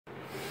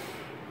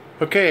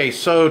Okay,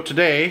 so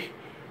today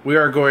we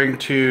are going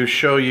to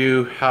show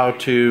you how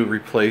to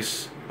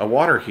replace a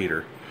water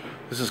heater.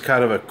 This is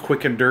kind of a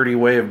quick and dirty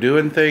way of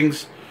doing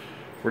things.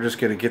 We're just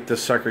going to get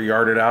this sucker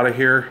yarded out of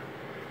here.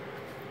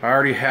 I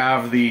already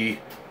have the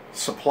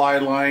supply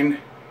line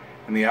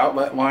and the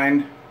outlet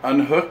line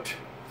unhooked.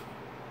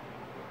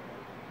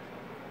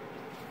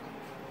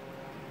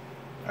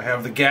 I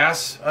have the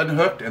gas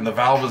unhooked and the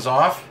valve is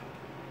off.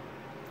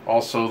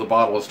 Also, the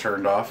bottle is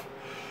turned off.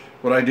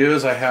 What I do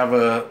is I have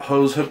a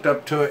hose hooked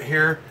up to it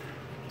here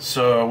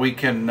so we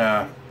can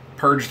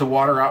purge the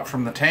water out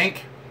from the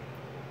tank.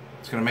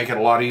 It's going to make it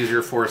a lot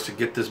easier for us to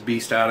get this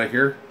beast out of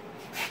here.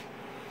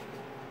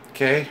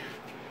 Okay.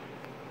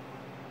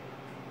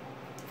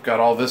 Got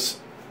all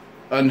this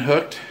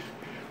unhooked.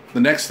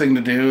 The next thing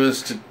to do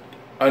is to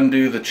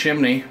undo the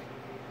chimney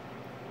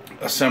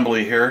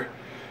assembly here.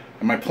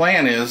 And my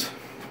plan is,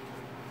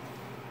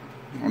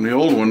 on the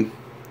old one,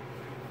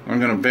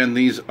 I'm going to bend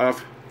these up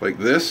like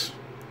this.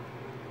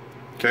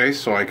 Okay,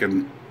 so I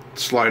can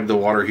slide the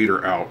water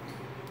heater out.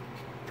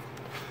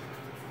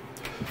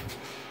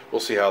 We'll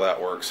see how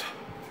that works.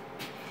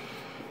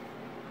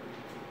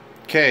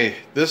 Okay,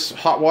 this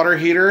hot water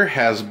heater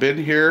has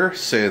been here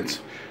since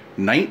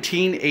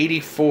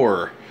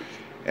 1984,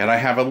 and I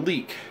have a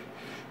leak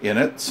in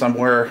it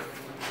somewhere.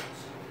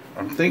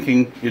 I'm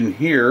thinking in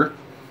here,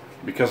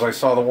 because I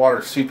saw the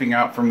water seeping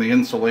out from the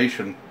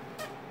insulation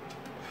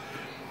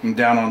and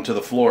down onto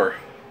the floor.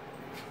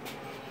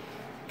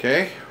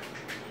 Okay,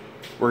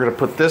 we're going to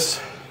put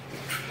this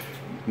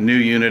new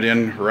unit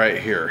in right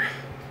here.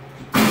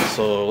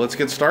 So let's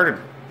get started.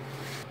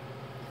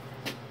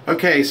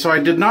 Okay, so I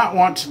did not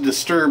want to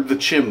disturb the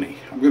chimney.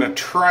 I'm going to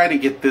try to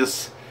get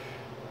this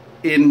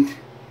in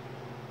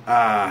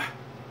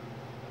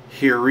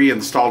here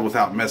reinstalled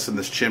without messing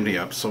this chimney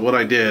up. So what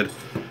I did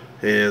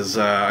is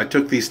I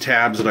took these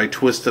tabs and I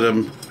twisted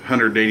them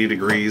 180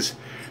 degrees,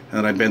 and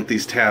then I bent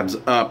these tabs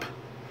up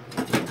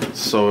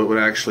so it would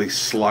actually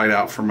slide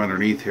out from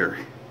underneath here.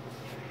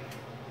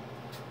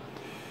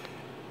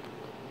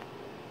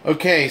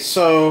 Okay,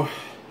 so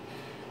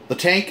the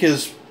tank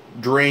is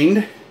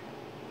drained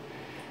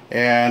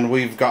and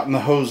we've gotten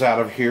the hose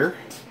out of here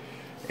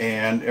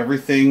and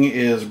everything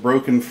is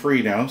broken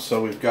free now.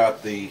 So we've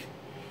got the,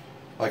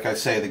 like I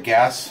say, the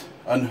gas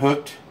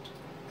unhooked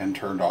and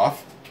turned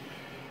off.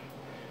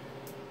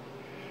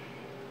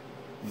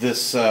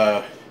 This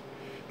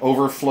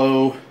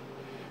overflow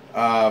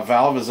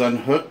valve is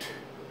unhooked.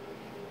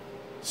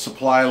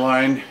 Supply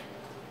line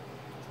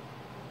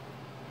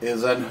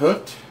is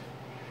unhooked.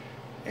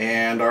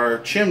 And our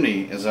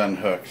chimney is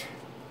unhooked.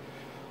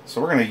 So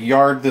we're going to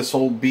yard this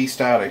old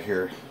beast out of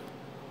here.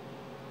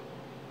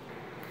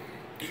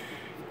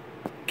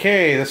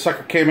 Okay, this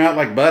sucker came out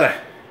like butter.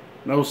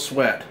 No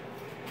sweat.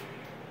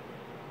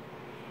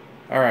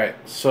 Alright,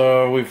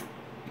 so we've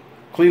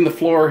cleaned the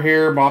floor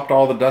here, mopped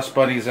all the dust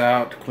bunnies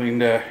out,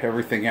 cleaned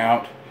everything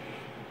out.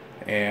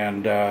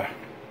 And now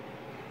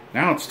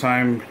it's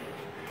time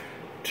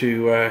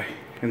to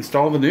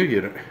install the new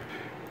unit.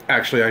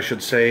 Actually, I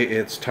should say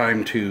it's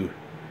time to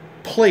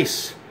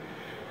place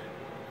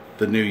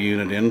the new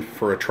unit in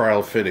for a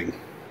trial fitting.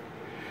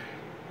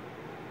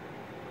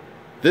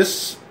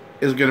 This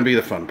is going to be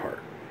the fun part.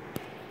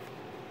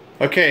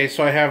 Okay,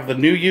 so I have the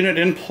new unit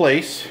in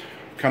place,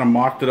 kind of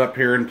mocked it up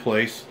here in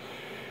place.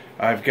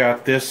 I've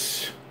got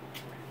this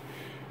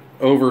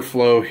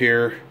overflow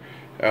here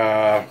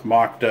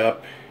mocked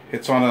up.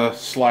 It's on a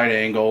slight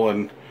angle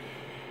and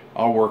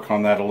I'll work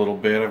on that a little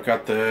bit. I've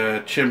got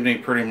the chimney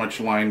pretty much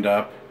lined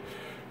up.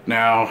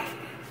 Now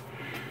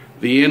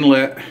the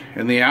inlet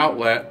and the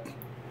outlet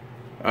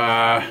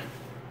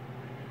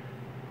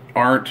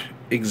aren't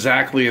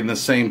exactly in the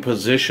same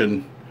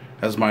position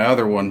as my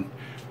other one,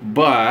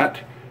 but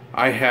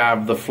I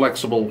have the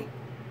flexible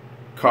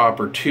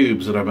copper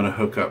tubes that I'm going to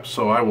hook up,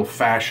 so I will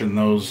fashion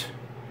those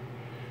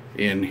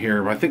in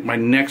here. I think my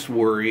next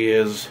worry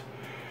is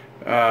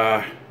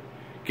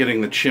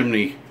getting the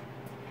chimney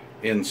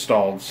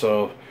installed,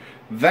 so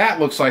that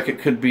looks like it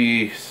could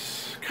be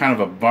kind of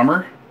a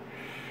bummer,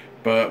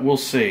 but we'll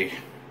see.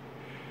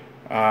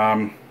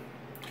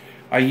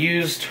 I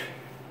used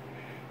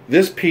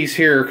this piece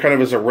here kind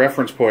of as a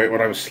reference point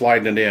when I was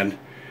sliding it in,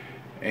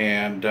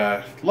 and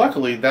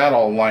luckily that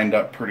all lined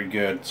up pretty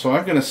good. So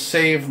I'm going to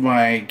save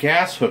my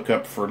gas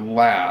hookup for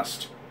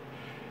last,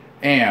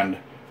 and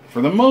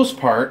for the most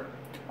part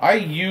I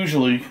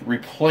usually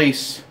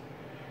replace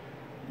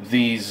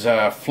these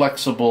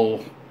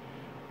flexible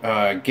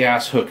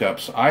gas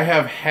hookups. I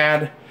have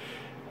had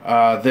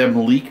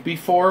them leak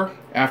before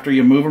after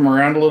you move them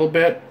around a little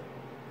bit.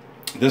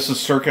 This is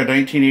circa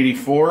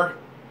 1984.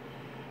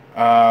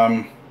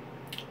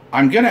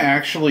 I'm gonna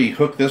actually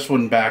hook this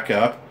one back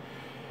up.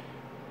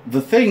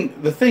 The thing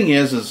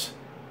is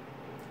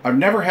I've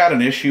never had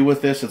an issue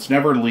with this. It's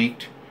never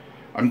leaked.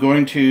 I'm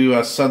going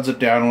to suds it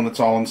down when it's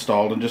all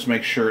installed and just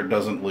make sure it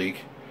doesn't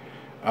leak.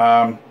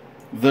 The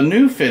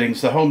new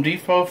fittings, the Home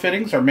Depot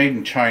fittings, are made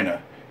in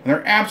China, and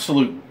they're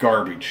absolute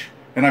garbage.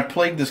 And I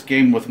played this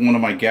game with one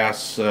of my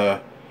gas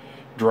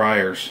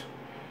dryers.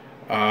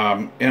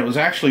 And it was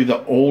actually,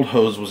 the old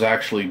hose was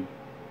actually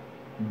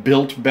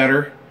built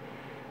better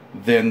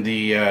than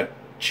the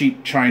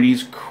cheap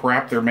Chinese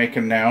crap they're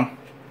making now.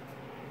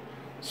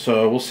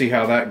 So we'll see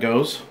how that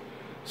goes.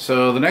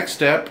 So the next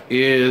step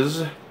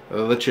is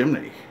the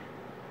chimney.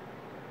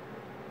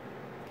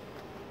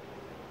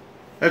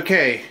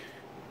 Okay,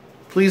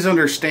 please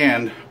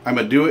understand, I'm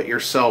a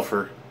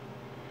do-it-yourselfer,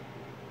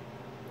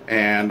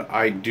 and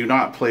I do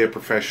not play a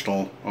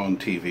professional on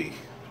TV,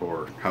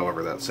 or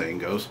however that saying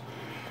goes.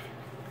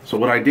 So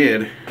what I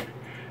did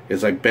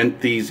is I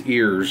bent these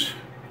ears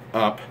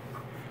up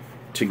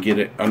to get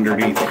it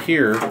underneath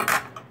here,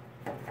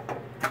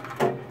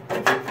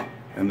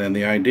 and then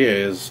the idea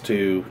is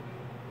to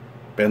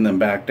bend them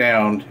back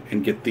down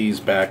and get these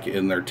back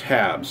in their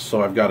tabs.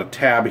 So I've got a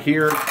tab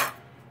here.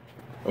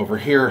 Over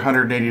here,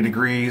 180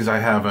 degrees, I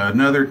have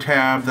another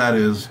tab that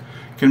is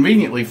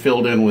conveniently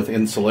filled in with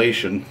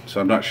insulation,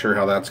 so I'm not sure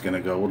how that's going to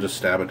go. We'll just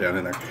stab it down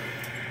in there.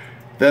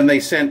 Then they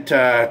sent 2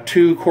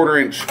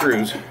 1/4-inch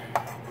screws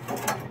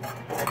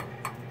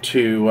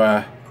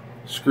to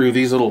screw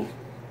these little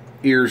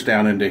ears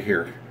down into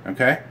here,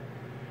 okay?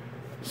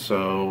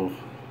 So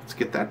let's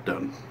get that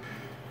done.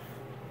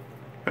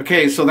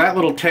 Okay, so that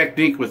little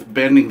technique with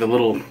bending the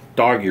little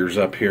dog ears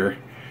up here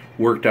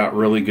worked out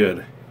really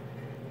good.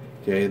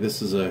 Okay,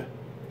 this is a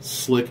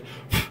slick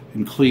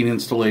and clean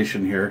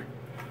installation here.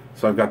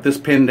 So I've got this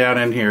pin down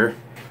in here.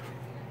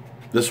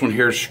 This one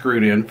here is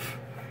screwed in.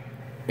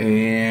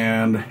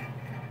 And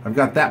I've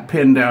got that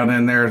pin down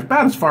in there. It's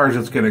about as far as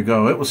it's going to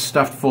go. It was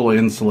stuffed full of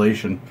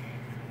insulation.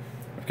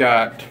 I've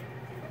got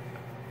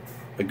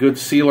a good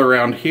seal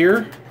around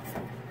here.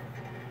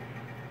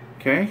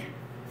 Okay.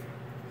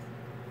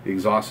 The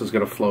exhaust is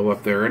going to flow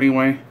up there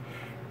anyway.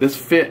 This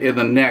fit in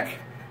the neck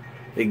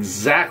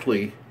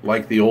exactly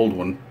like the old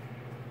one.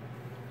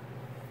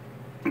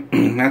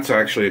 That's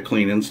actually a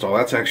clean install.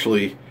 That's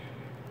actually,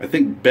 I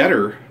think,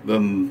 better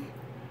than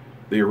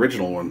the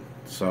original one.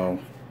 So,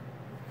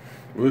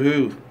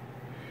 woohoo.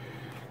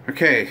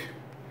 Okay.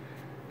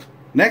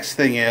 Next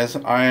thing is,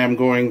 I am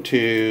going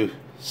to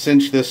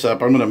cinch this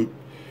up. I'm going to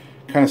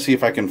kind of see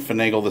if I can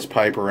finagle this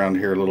pipe around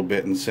here a little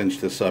bit and cinch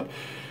this up.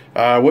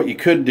 What you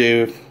could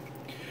do,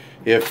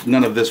 if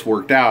none of this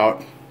worked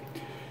out,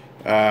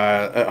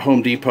 at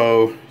Home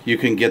Depot, you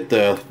can get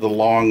the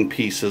long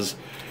pieces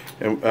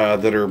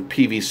that are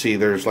PVC.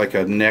 There's like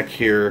a neck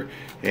here,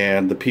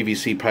 and the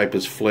PVC pipe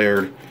is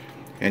flared,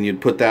 and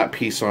you'd put that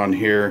piece on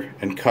here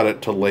and cut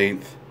it to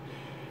length,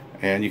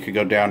 and you could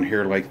go down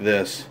here like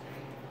this.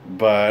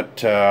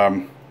 But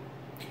I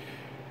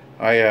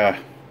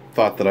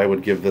thought that I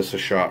would give this a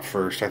shot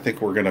first. I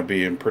think we're going to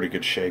be in pretty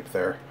good shape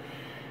there.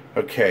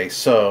 Okay,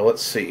 so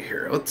let's see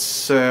here.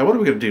 Let's what are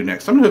we going to do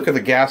next? I'm going to hook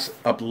the gas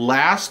up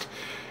last,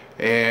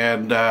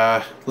 and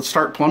let's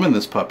start plumbing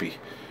this puppy.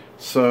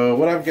 So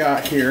what I've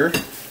got here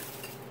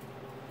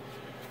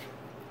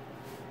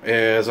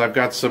is I've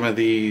got some of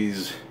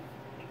these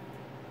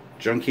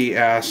junky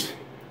ass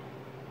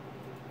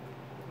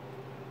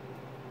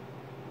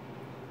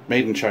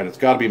made in China. It's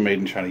got to be made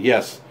in China.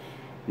 Yes,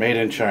 made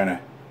in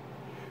China.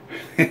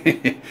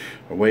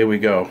 Away we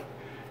go.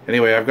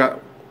 Anyway, I've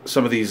got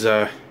some of these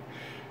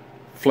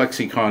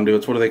flexi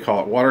conduits. What do they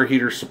call it? Water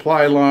heater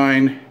supply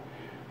line,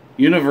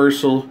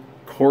 universal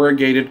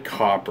corrugated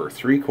copper,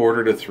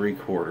 3/4 to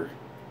 3/4.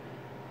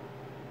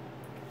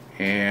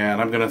 And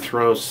I'm going to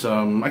throw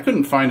some, I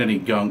couldn't find any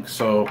gunk,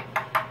 so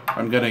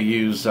I'm going to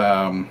use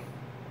Teflon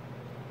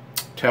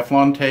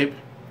tape.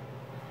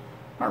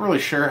 Not really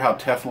sure how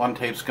Teflon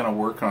tape's going to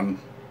work on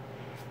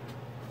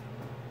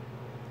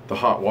the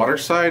hot water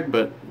side,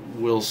 but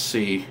we'll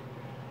see.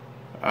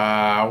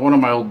 One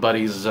of my old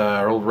buddies,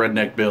 old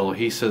Redneck Bill,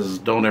 he says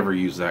don't ever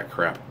use that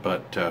crap,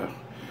 but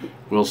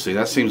we'll see.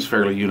 That seems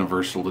fairly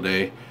universal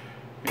today.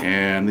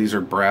 And these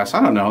are brass.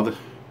 I don't know.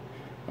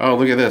 Oh,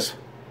 look at this.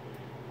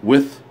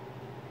 With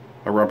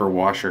a rubber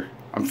washer.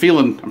 I'm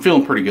feeling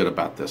pretty good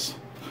about this.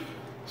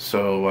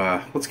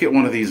 So let's get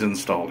one of these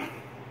installed.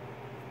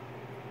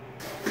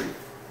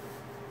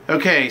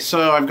 Okay,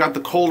 so I've got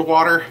the cold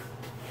water,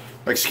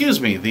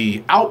 excuse me,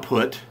 the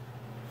output,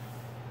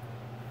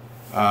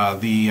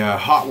 the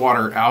hot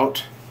water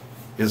out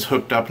is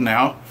hooked up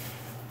now,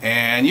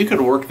 and you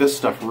can work this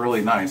stuff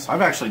really nice.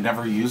 I've actually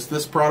never used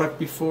this product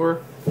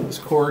before, this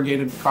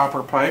corrugated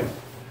copper pipe,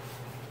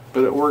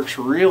 but it works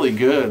really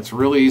good. It's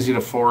really easy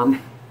to form.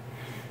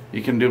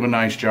 You can do a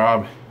nice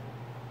job.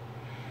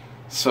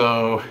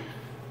 So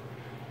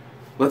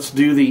let's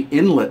do the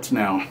inlet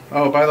now.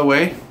 Oh, by the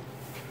way,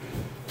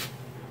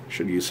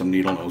 should use some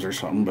needle nose or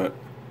something, but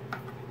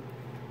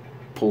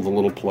pull the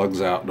little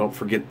plugs out. Don't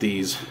forget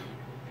these.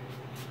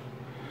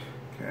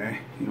 Okay,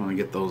 you want to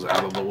get those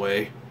out of the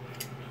way.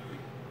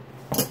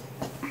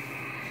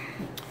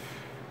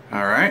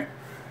 All right,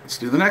 let's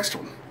do the next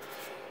one.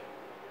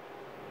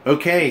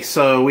 Okay,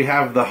 so we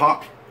have the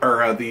hot,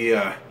 or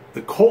the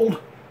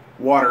cold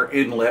water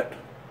inlet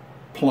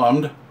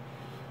plumbed.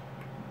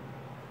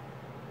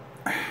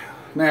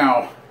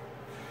 Now,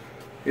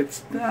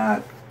 it's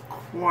not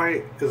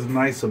quite as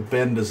nice a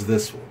bend as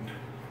this one.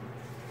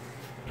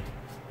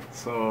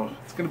 So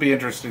it's going to be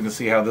interesting to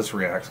see how this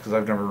reacts, because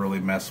I've never really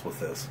messed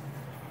with this.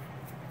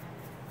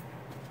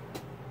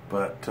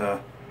 But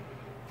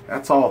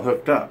that's all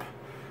hooked up.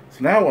 So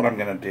now what I'm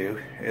going to do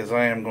is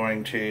I am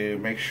going to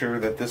make sure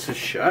that this is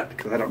shut,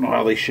 because I don't know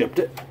how they shipped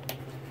it.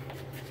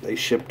 They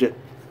shipped it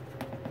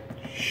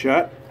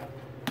shut.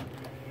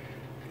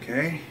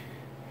 Okay.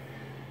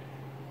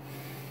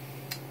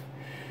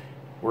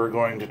 We're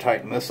going to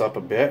tighten this up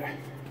a bit.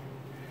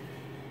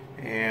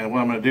 And what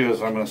I'm going to do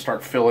is I'm going to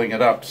start filling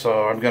it up.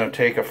 So I'm going to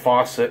take a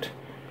faucet,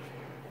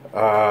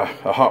 a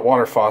hot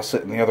water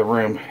faucet in the other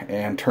room,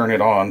 and turn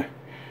it on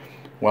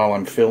while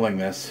I'm filling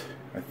this.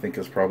 I think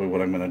is probably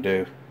what I'm going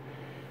to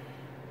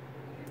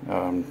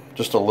do.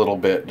 Just a little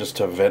bit, just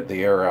to vent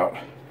the air out.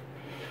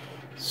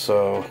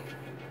 So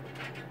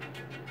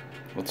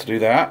let's do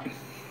that,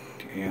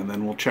 and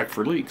then we'll check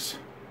for leaks.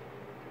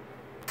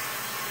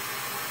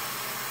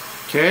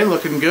 Okay,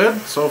 looking good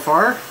so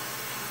far.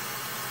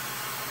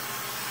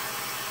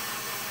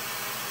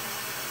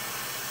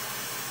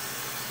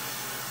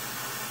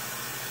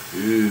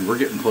 Ooh, we're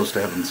getting close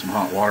to having some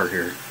hot water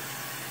here.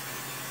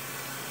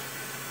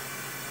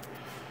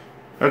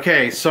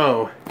 Okay,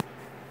 so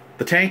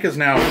the tank is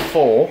now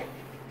full.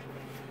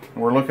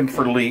 We're looking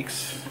for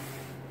leaks.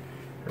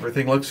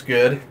 Everything looks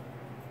good.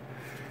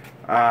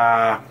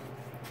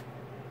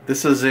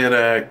 This is in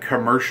a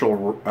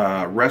commercial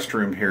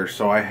restroom here,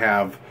 so I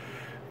have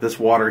this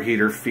water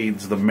heater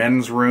feeds the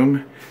men's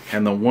room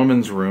and the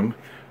women's room.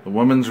 The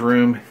women's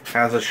room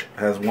has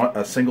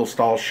a single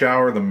stall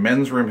shower. The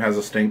men's room has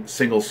a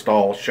single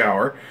stall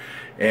shower,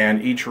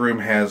 and each room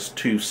has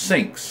 2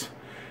 sinks.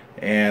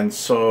 And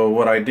so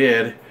what I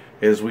did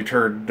is we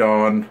turned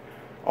on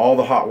all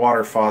the hot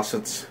water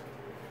faucets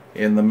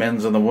in the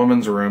men's and the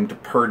women's room to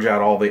purge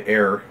out all the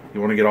air.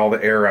 You want to get all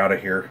the air out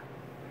of here.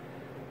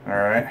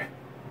 Alright,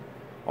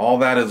 all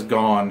that is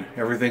gone.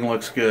 Everything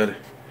looks good.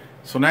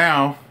 So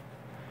now,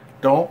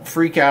 don't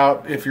freak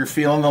out if you're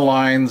feeling the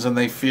lines and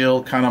they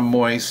feel kind of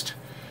moist.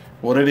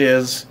 What it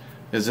is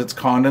it's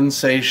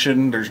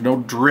condensation. There's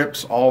no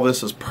drips. All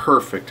this is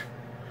perfect.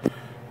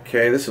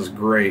 Okay, this is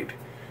great.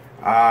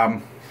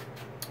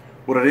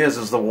 What it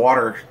is the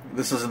water.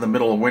 This is in the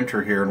middle of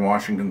winter here in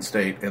Washington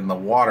State, and the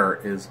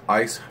water is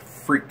ice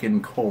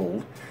freaking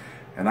cold.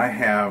 And I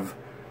have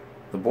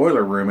the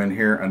boiler room in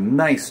here a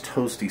nice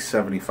toasty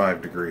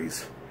 75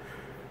 degrees.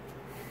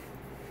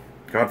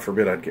 God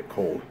forbid I'd get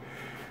cold.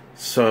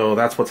 So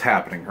that's what's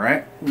happening,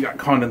 right? We got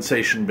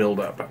condensation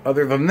buildup.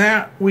 Other than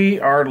that, we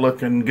are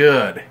looking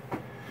good.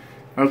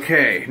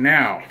 Okay,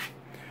 now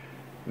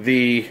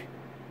the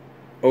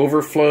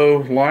overflow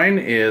line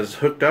is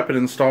hooked up and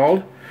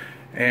installed.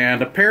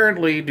 And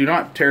apparently, do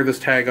not tear this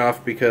tag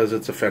off because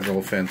it's a federal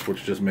offense,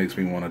 which just makes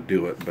me want to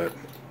do it, but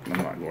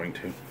I'm not going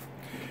to.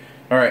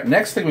 Alright,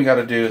 next thing we got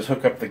to do is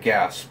hook up the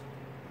gas.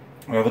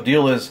 Well, the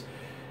deal is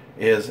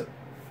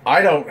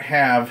I don't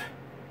have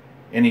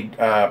any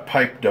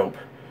pipe dope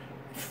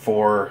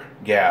for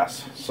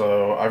gas,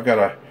 so I've got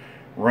to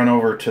run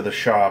over to the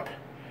shop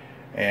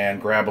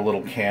and grab a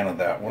little can of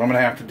that. What I'm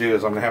going to have to do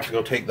is I'm going to have to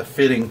go take the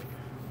fitting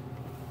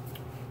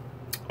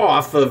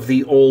off of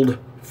the old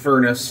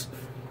furnace,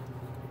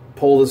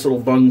 pull this little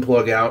bung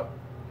plug out,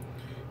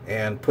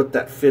 and put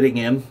that fitting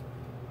in,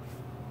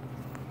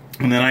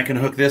 and then I can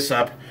hook this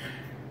up,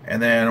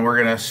 and then we're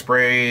going to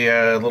spray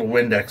a little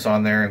Windex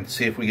on there and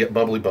see if we get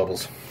bubbly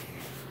bubbles.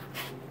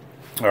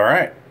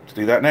 Alright, let's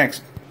do that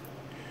next.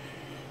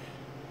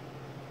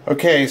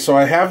 Okay, so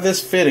I have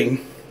this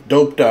fitting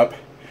doped up,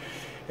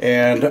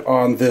 and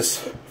on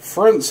this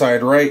front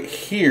side right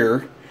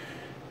here,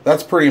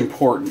 that's pretty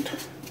important,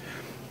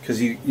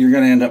 because you're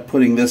going to end up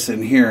putting this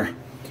in here.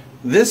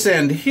 This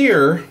end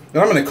here, and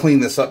I'm going to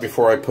clean this up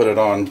before I put it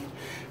on.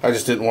 I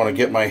just didn't want to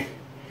get my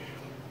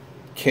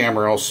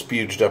camera all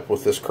spuged up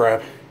with this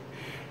crap.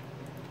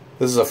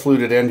 This is a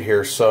fluted end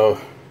here,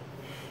 so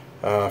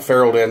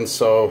ferruled end,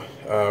 so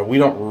we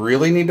don't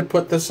really need to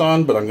put this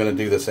on, but I'm going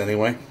to do this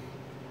anyway.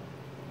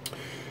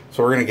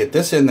 So we're going to get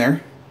this in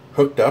there,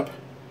 hooked up.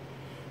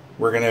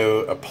 We're going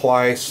to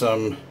apply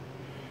some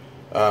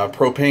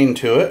propane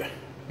to it,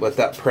 let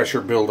that pressure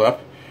build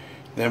up.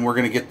 Then we're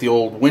going to get the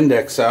old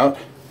Windex out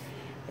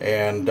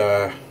and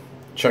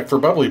check for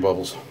bubbly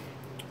bubbles.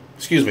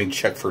 Excuse me,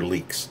 check for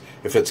leaks.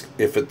 If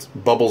it's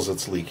bubbles,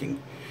 it's leaking.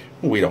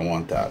 We don't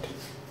want that.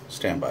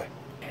 Stand by.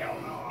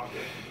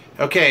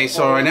 Okay,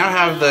 so I now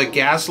have the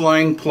gas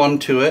line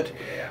plumbed to it,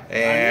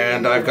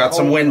 and I've got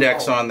some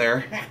Windex on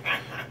there.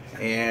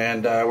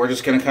 And we're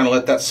just going to kind of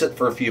let that sit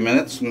for a few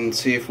minutes and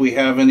see if we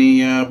have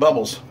any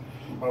bubbles.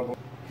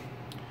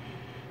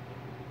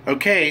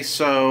 Okay,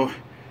 so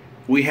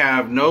we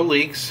have no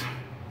leaks,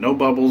 no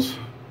bubbles.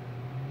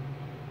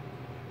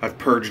 I've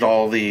purged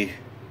all the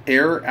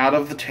air out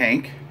of the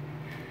tank.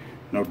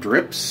 No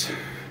drips.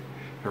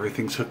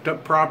 Everything's hooked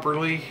up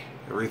properly.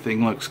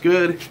 Everything looks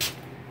good.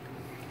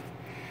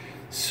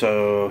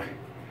 So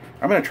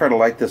I'm going to try to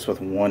light this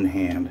with one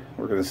hand.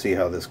 We're going to see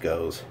how this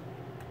goes.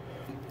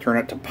 Turn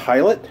it to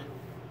pilot.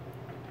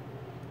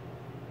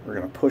 We're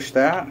going to push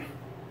that,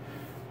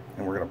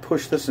 and we're going to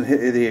push this and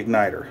hit the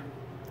igniter.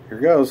 here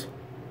goes.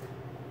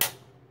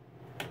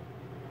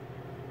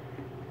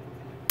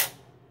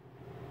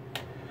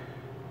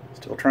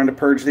 Still trying to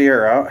purge the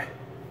air out.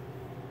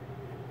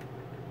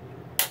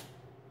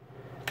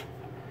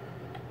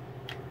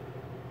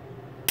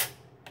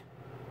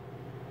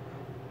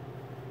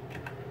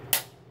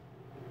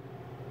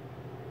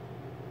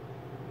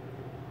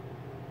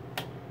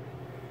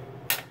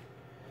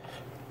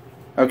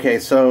 Okay,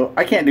 so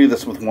I can't do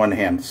this with one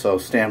hand, so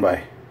stand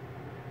by.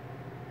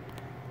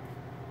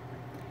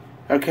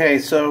 Okay,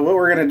 so what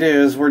we're going to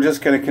do is we're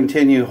just going to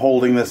continue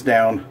holding this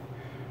down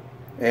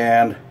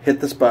and hit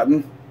this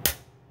button.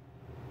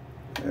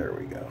 There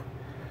we go.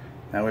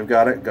 Now we've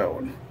got it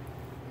going.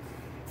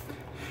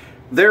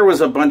 There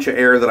was a bunch of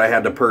air that I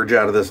had to purge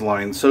out of this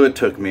line, so it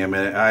took me a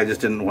minute. I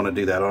just didn't want to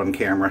do that on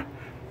camera.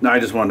 No, I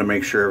just wanted to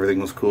make sure everything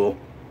was cool.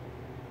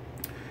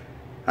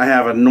 I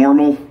have a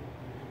normal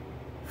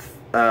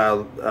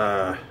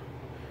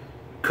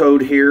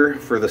code here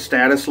for the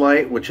status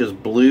light, which is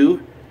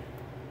blue.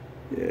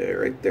 Yeah,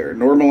 right there.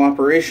 Normal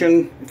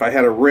operation. If I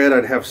had a red,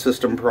 I'd have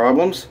system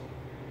problems.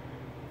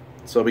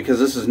 So because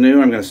this is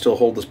new, I'm going to still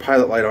hold this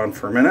pilot light on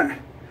for a minute.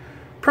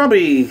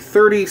 Probably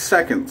 30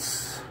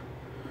 seconds.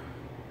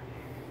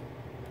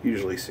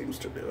 Usually seems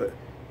to do it.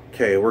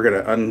 Okay, we're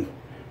gonna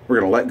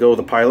let go of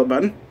the pilot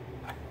button.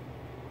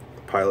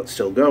 The pilot's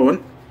still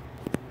going.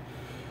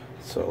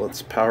 So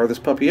let's power this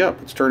puppy up.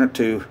 Let's turn it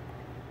to...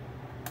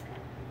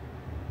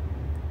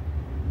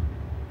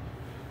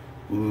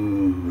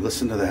 Ooh,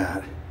 listen to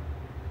that.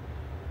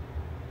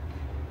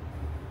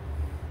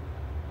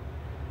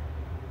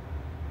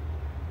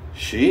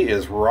 She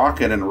is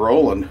rocking and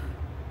rolling.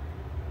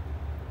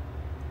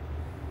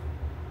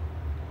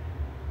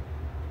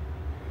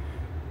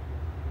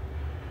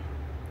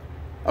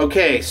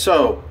 Okay,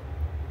 so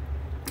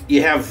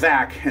you have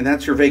vac, and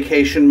that's your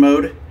vacation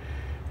mode.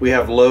 We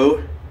have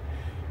low,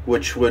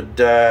 which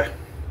would, I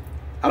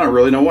don't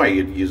really know why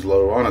you'd use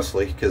low,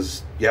 honestly,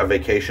 because you have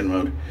vacation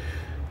mode.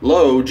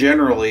 Low,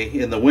 generally,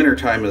 in the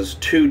wintertime is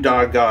too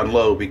doggone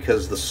low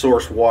because the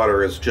source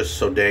water is just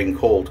so dang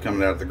cold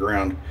coming out of the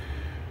ground.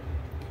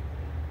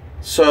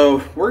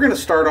 So we're going to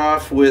start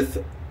off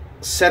with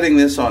setting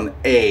this on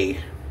A.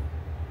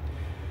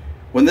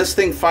 When this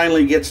thing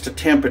finally gets to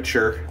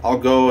temperature, I'll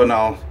go and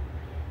I'll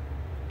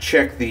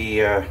check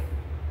the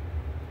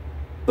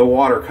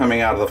water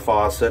coming out of the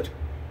faucet,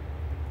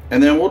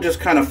 and then we'll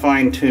just kind of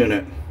fine tune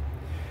it.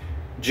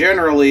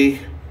 Generally,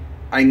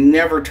 I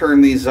never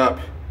turn these up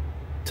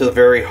to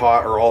very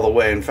hot or all the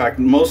way. In fact,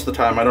 most of the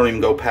time I don't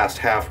even go past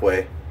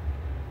halfway.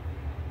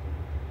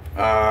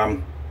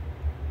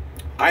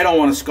 I don't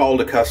want to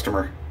scald a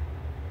customer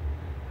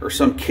or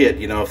some kid,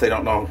 you know, if they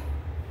don't know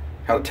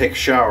how to take a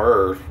shower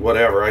or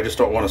whatever. I just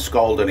don't want to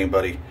scald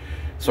anybody.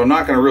 So I'm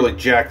not going to really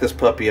jack this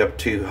puppy up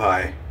too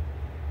high.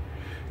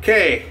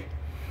 Okay,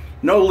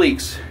 no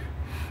leaks.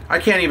 I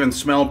can't even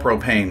smell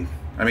propane.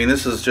 I mean,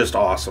 this is just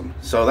awesome.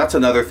 So that's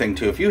another thing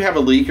too. If you have a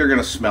leak, you're going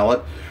to smell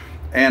it.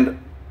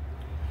 And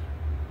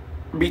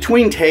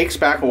between takes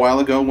back a while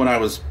ago when I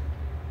was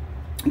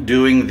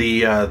doing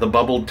the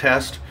bubbled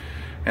test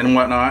and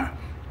whatnot,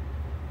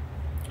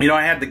 you know,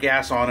 I had the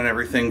gas on and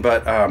everything,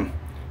 but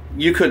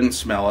you couldn't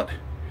smell it.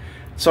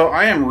 So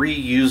I am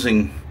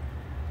reusing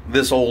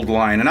this old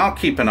line, and I'll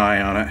keep an eye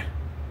on it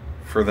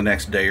for the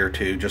next day or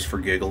two, just for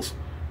giggles.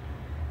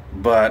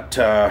 But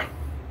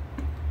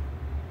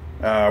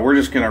we're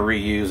just going to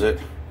reuse it.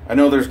 I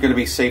know there's going to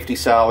be safety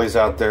Sallies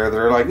out there that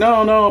are like,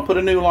 no, no, put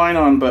a new line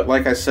on. But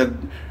like I said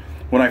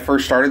when I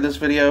first started this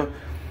video,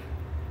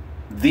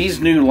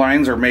 these new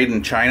lines are made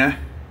in China,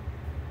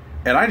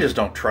 and I just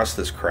don't trust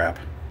this crap,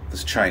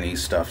 this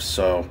Chinese stuff.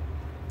 So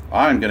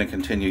I'm going to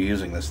continue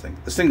using this thing.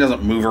 This thing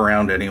doesn't move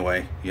around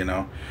anyway, you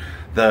know.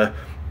 The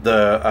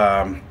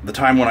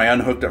time when I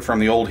unhooked it from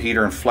the old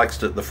heater and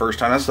flexed it the first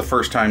time, that's the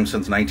first time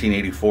since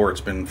 1984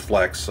 it's been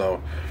flexed.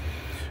 So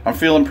I'm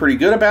feeling pretty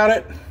good about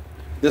it.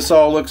 This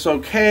all looks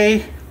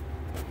okay.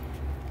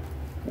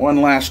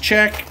 One last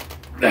check.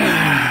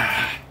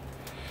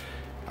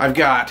 I've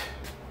got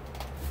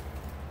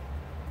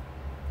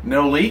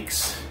no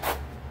leaks.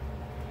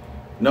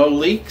 No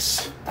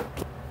leaks.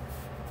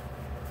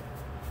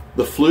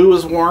 The flue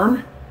is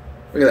warm.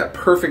 Look at that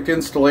perfect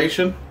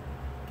installation.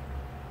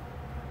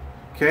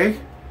 Okay,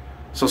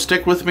 so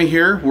stick with me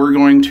here. We're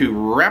going to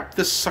wrap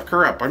this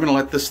sucker up. I'm going to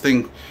let this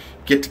thing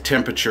get to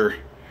temperature,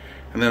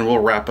 and then we'll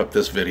wrap up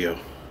this video.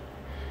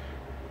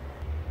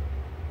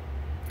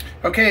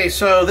 Okay,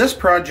 so this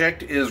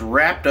project is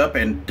wrapped up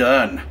and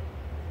done.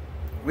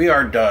 We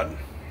are done.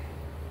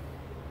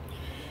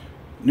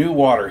 New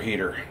water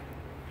heater.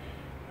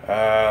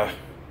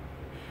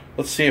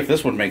 Let's see if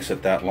this one makes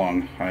it that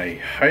long. I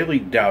highly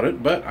doubt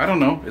it, but I don't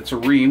know. It's a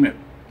ream. It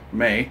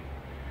may.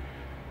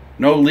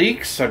 No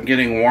leaks. I'm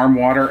getting warm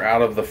water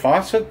out of the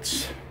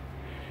faucets.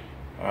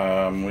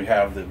 We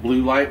have the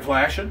blue light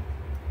flashing,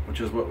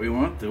 which is what we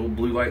want. The old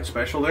blue light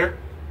special there.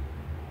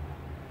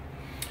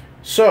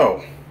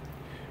 So,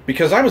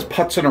 because I was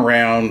putzing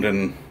around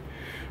and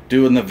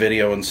doing the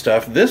video and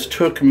stuff, this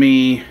took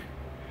me,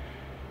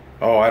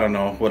 oh, I don't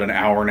know, what, an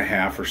hour and a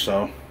half or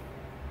so.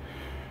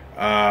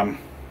 I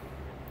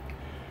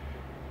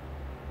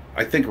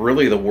think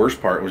really the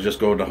worst part was just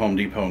going to Home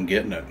Depot and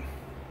getting it.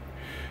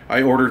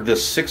 I ordered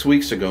this 6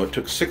 weeks ago. It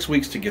took 6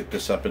 weeks to get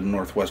this up in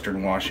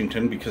northwestern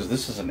Washington because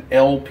this is an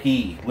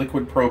LP,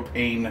 liquid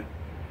propane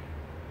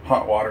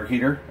hot water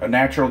heater. A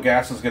natural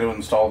gas is going to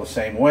install the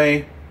same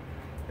way.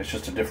 It's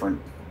just a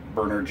different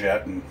burner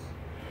jet and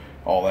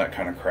all that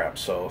kind of crap.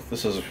 So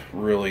this is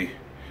really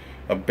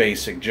a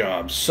basic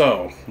job.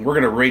 So we're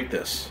going to rate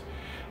this.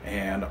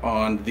 And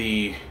on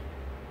the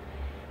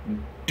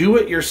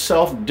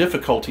do-it-yourself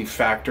difficulty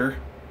factor,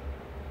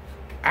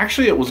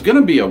 actually it was going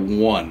to be a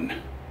 1.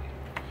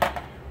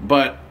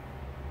 But,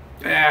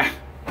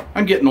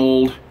 I'm getting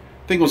old.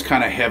 Thing was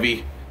kind of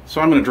heavy,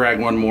 so I'm going to drag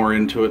one more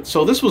into it.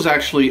 So this was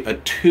actually a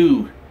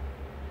 2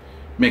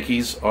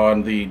 Mickeys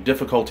on the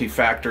difficulty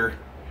factor.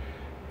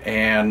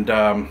 And,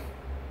 hey,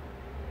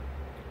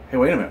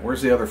 wait a minute,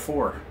 where's the other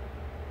 4?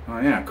 Oh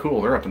yeah,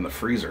 cool, they're up in the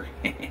freezer.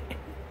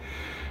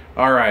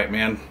 Alright,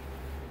 man.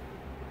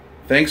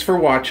 Thanks for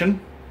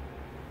watching.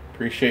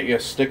 Appreciate you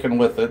sticking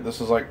with it.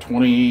 This is like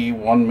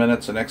 21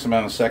 minutes and X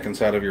amount of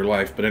seconds out of your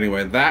life. But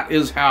anyway, that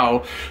is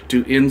how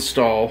to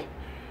install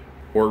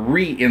or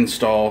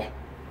reinstall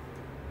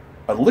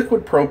a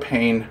liquid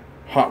propane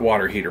hot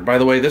water heater. By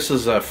the way, this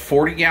is a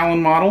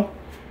 40-gallon model.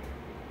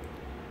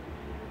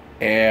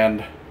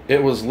 And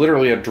it was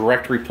literally a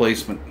direct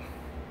replacement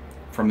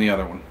from the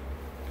other one.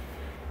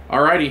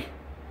 Alrighty.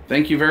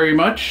 Thank you very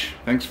much.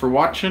 Thanks for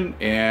watching,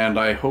 and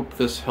I hope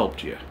this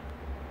helped you.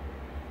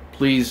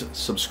 Please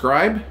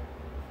subscribe.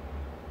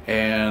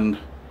 And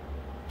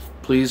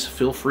please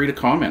feel free to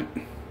comment.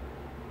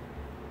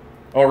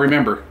 Oh,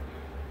 remember,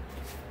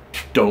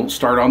 don't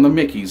start on the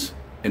Mickeys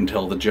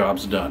until the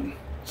job's done.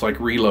 It's like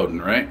reloading,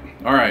 right?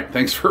 All right,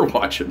 thanks for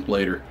watching.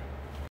 Later.